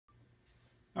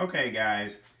Okay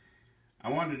guys, I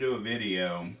wanted to do a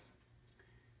video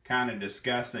kind of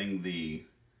discussing the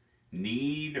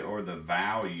need or the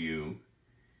value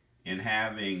in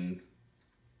having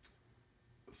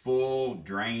full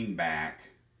drain back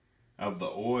of the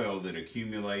oil that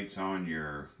accumulates on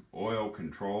your oil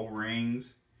control rings,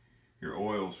 your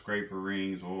oil scraper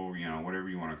rings, or whatever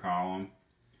you want to call them.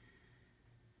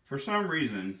 For some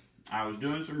reason, I was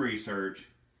doing some research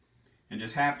and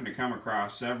just happened to come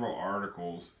across several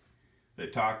articles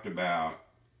that talked about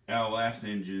LS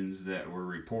engines that were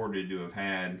reported to have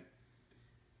had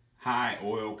high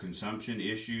oil consumption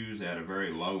issues at a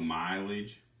very low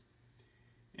mileage.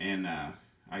 And I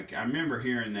remember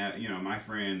hearing that, my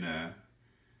friend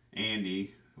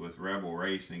Andy with Rebel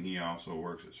Racing, he also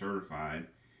works at Certified.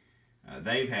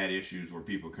 They've had issues where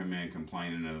people come in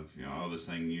complaining of, oh, this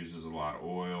thing uses a lot of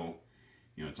oil.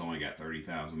 It's only got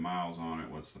 30,000 miles on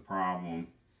it. What's the problem?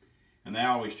 And they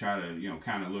always try to,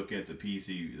 kind of look at the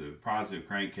the positive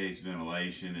crankcase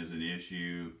ventilation as an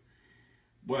issue.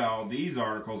 Well, these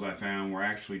articles I found were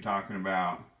actually talking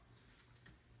about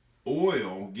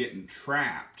oil getting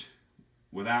trapped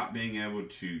without being able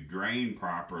to drain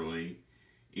properly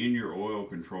in your oil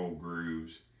control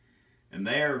grooves. And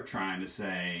they're trying to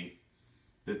say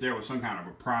that there was some kind of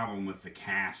a problem with the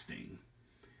casting.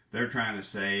 They're trying to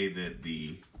say that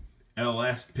the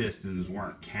LS pistons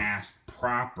weren't cast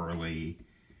properly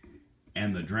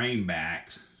and the drain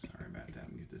backs, sorry about that,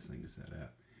 let me get this thing set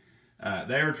up.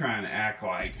 They were trying to act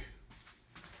like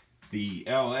the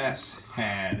LS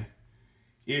had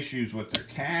issues with their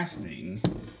casting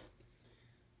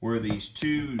where these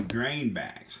two drain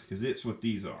backs, because it's what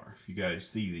these are, if you guys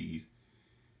see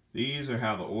these are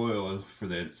how the oil for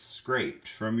that's scraped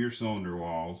from your cylinder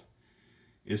walls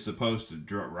is supposed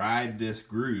to ride this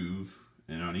groove,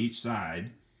 and on each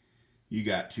side you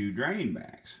got two drain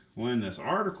backs. Well, in this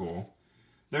article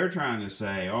they're trying to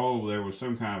say, oh, there was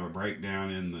some kind of a breakdown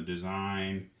in the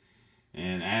design,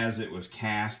 and as it was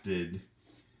casted,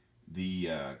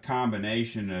 the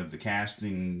combination of the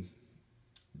casting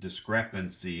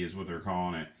discrepancy is what they're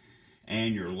calling it,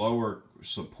 and your lower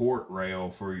support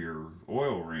rail for your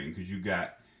oil ring, because you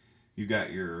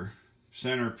got your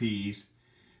centerpiece,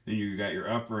 then you got your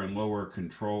upper and lower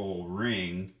control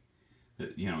ring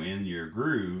that in your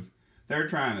groove. They're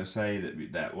trying to say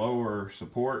that that lower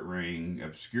support ring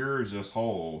obscures this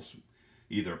hole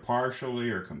either partially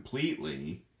or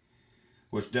completely,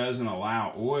 which doesn't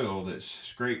allow oil that's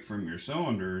scraped from your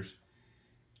cylinders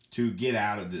to get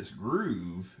out of this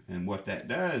groove. And what that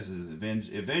does is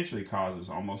eventually causes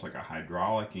almost like a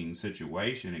hydraulicking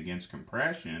situation against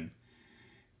compression,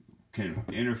 can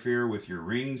interfere with your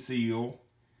ring seal,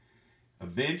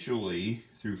 eventually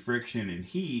through friction and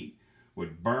heat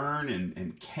would burn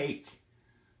and cake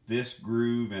this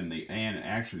groove and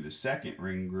actually the second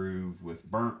ring groove with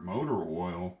burnt motor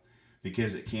oil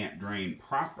because it can't drain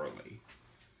properly.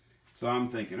 So I'm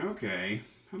thinking, okay,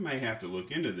 I may have to look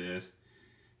into this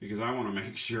because I want to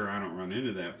make sure I don't run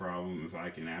into that problem if I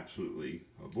can absolutely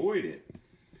avoid it.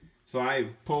 So I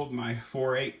pulled my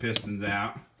 4/8 pistons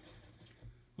out,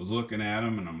 was looking at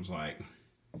them, and I was like,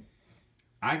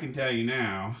 I can tell you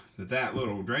now that that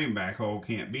little drain back hole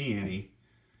can't be any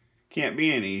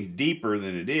deeper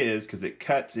than it is, because it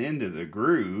cuts into the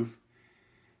groove.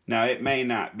 Now, it may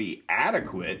not be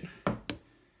adequate,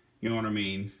 you know what I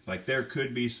mean? Like, there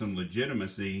could be some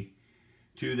legitimacy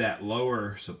to that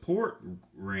lower support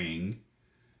ring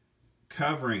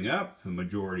covering up the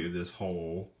majority of this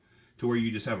hole to where you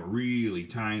just have a really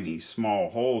tiny small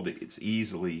hole that gets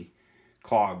easily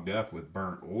clogged up with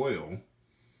burnt oil,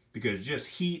 because just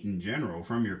heat in general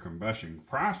from your combustion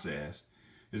process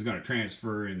is going to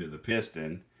transfer into the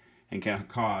piston and can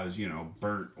cause,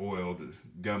 burnt oil to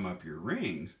gum up your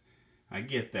rings. I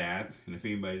get that, and if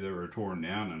anybody's ever torn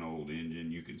down an old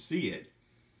engine, you can see it.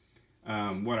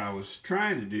 What I was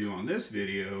trying to do on this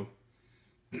video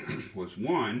was,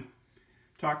 one,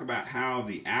 talk about how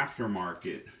the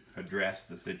aftermarket addressed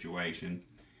the situation,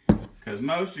 because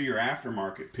most of your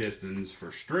aftermarket pistons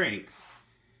for strength,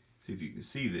 see if you can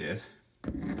see this,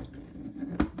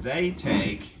 they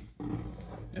take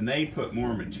and they put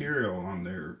more material on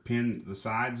the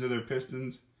sides of their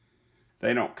pistons.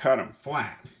 They don't cut them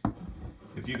flat.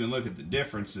 If you can look at the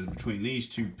differences between these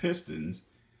two pistons,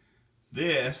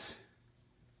 this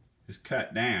is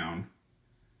cut down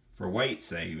for weight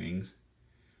savings,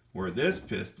 where this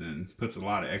piston puts a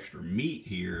lot of extra meat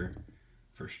here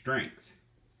for strength.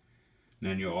 And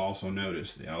then you'll also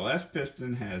notice the LS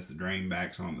piston has the drain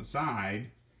backs on the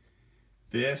side.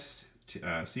 This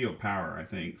Seal Power, I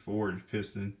think, forged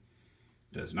piston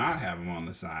does not have them on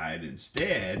the side.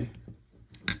 Instead,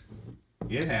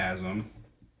 it has them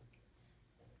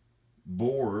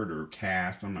bored or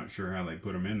cast, I'm not sure how they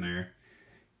put them in there,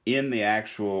 in the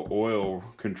actual oil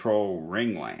control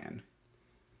ringland.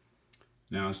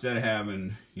 Now, instead of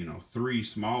having, you know, 3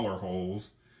 smaller holes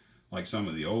like some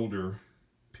of the older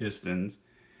pistons,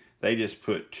 they just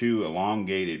put 2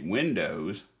 elongated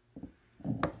windows,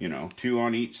 you know, 2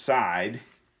 on each side,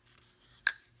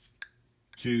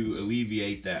 to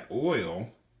alleviate that oil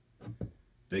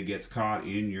that gets caught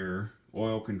in your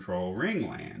oil control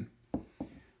ringland.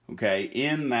 Okay,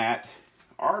 in that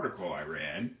article I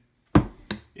read,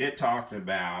 it talked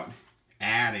about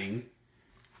adding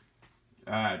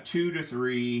 2 to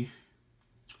 3,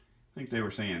 I think they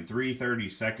were saying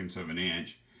 3/32 of an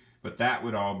inch, but that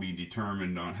would all be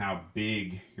determined on how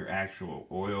big your actual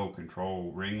oil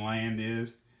control ringland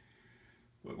is.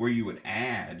 But where you would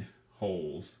add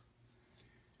holes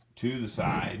to the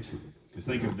sides, because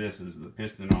think of this as the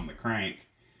piston on the crank.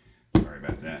 Sorry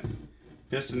about that.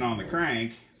 Piston on the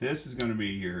crank, this is going to be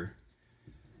your,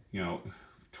 you know,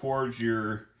 towards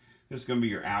your, this is going to be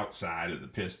your outside of the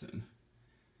piston.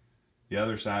 The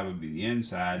other side would be the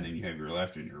inside, and then you have your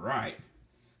left and your right.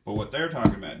 But what they're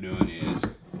talking about doing is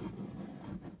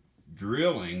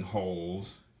drilling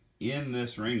holes in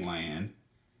this ringland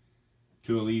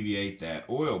to alleviate that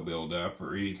oil buildup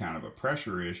or any kind of a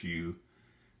pressure issue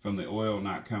from the oil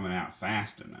not coming out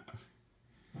fast enough.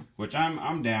 Which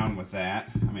I'm down with that.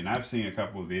 I mean, I've seen a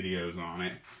couple of videos on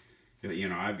it. You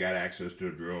know, I've got access to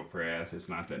a drill press. It's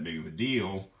not that big of a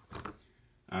deal.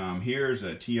 Here's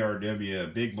a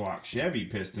TRW big block Chevy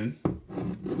piston.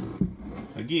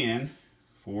 Again,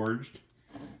 forged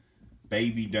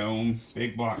baby dome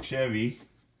big block Chevy.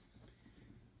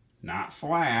 Not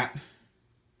flat.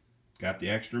 Got the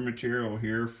extra material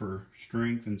here for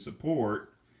strength and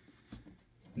support.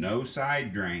 No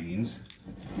side drains.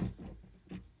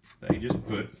 They just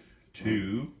put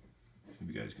 2, if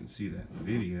you guys can see that in the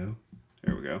video.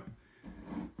 There we go.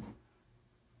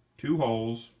 2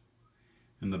 holes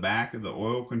in the back of the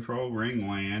oil control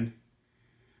ringland,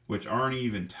 which aren't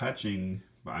even touching,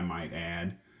 I might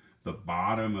add, the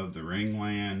bottom of the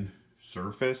ringland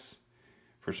surface.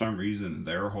 For some reason,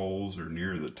 their holes are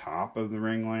near the top of the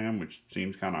ringland, which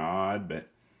seems kind of odd, but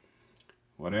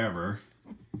whatever.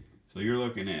 So you're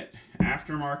looking at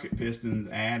aftermarket pistons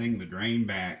adding the drain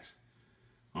backs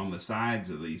on the sides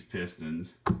of these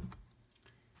pistons.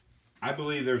 I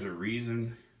believe there's a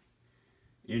reason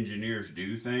engineers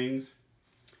do things.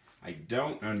 I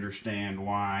don't understand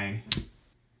why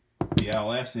the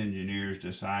LS engineers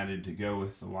decided to go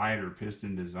with the lighter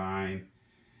piston design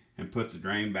and put the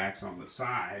drain backs on the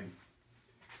side.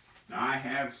 Now I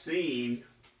have seen,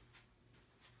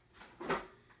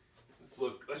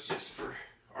 let's just for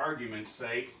argument's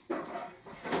sake,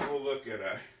 we'll look at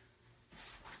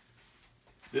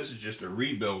this is just a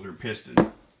rebuilder piston.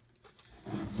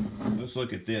 Let's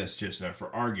look at this just for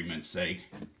argument's sake.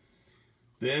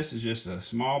 This is just a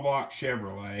small block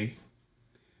Chevrolet,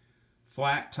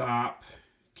 flat top,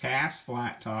 cast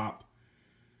flat top,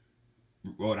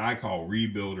 what I call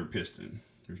rebuilder piston.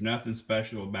 There's nothing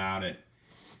special about it.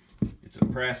 It's a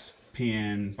press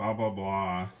pin, blah, blah,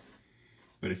 blah.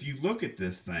 But if you look at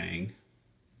this thing,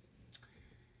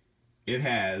 it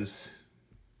has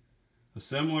a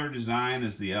similar design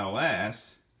as the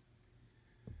LS,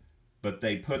 but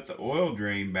they put the oil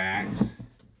drain backs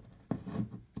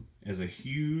as a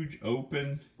huge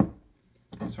open,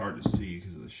 it's hard to see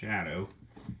because of the shadow,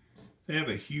 they have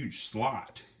a huge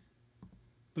slot.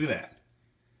 Look at that.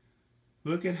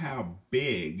 Look at how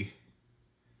big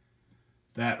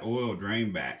that oil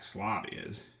drain back slot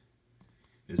is.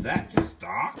 Is that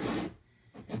stock?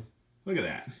 Look at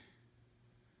that.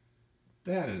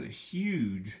 That is a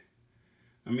huge,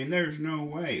 I mean, there's no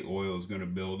way oil is going to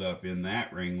build up in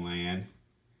that ringland.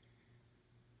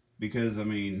 Because, I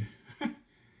mean,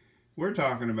 we're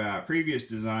talking about previous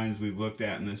designs we've looked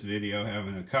at in this video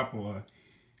having a couple of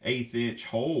 1/8 inch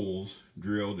holes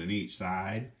drilled in each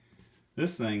side.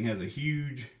 This thing has a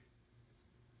huge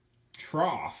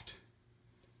trough.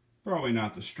 Probably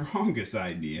not the strongest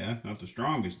idea, not the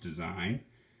strongest design,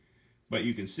 but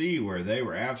you can see where they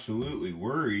were absolutely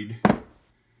worried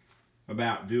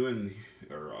about doing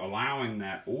or allowing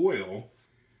that oil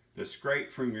that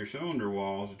scraped from your cylinder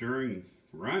walls during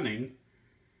running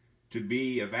to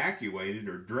be evacuated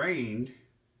or drained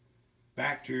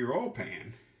back to your oil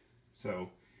pan.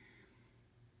 So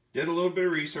did a little bit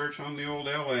of research on the old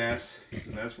LS.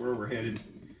 That's where we're headed.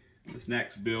 This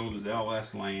next build is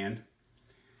LS land.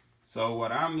 So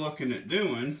what I'm looking at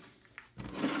doing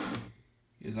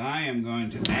is I am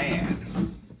going to add,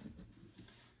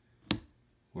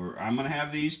 I'm going to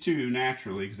have these 2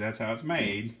 naturally because that's how it's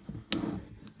made.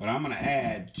 But I'm going to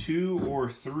add 2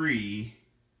 or 3,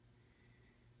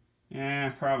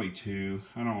 probably 2.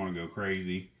 I don't want to go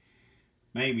crazy.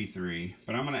 Maybe 3.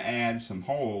 But I'm going to add some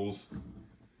holes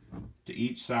to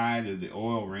each side of the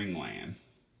oil ringland,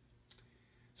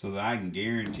 so that I can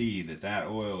guarantee that that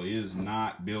oil is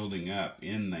not building up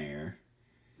in there,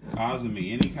 causing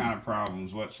me any kind of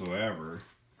problems whatsoever.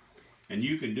 And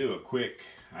you can do a quick,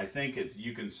 I think it's,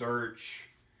 you can search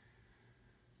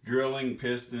drilling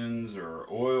pistons or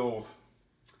oil.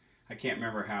 I can't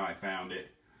remember how I found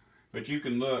it, but you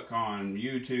can look on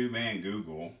YouTube and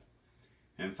Google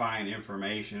and find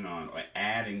information on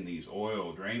adding these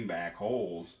oil drain back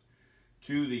holes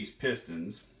to these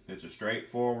pistons. It's a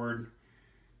straightforward,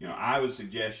 you know, I would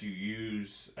suggest you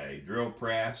use a drill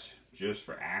press just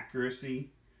for accuracy.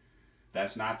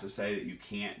 That's not to say that you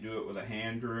can't do it with a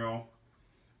hand drill,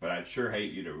 but I'd sure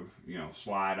hate you to, you know,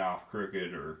 slide off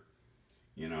crooked or,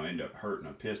 you know, end up hurting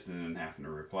a piston and having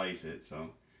to replace it.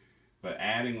 So, but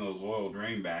adding those oil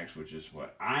drain backs, which is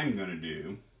what I'm going to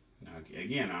do. Now,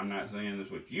 again, I'm not saying this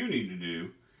is what you need to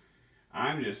do.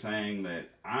 I'm just saying that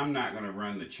I'm not going to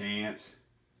run the chance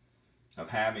of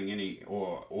having any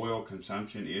oil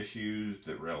consumption issues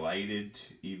that related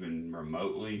even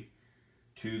remotely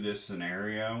to this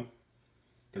scenario,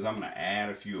 because I'm going to add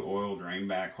a few oil drain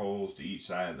back holes to each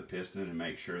side of the piston and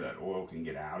make sure that oil can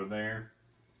get out of there.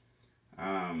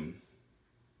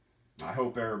 I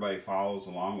hope everybody follows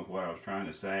along with what I was trying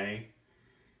to say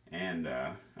and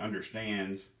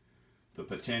understands the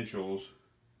potential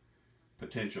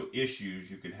issues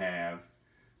you could have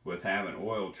with having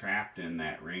oil trapped in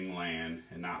that ringland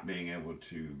and not being able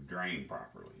to drain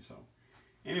properly. So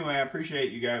anyway, I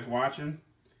appreciate you guys watching.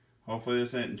 Hopefully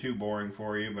this isn't too boring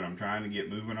for you, but I'm trying to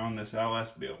get moving on this LS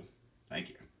build. Thank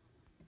you.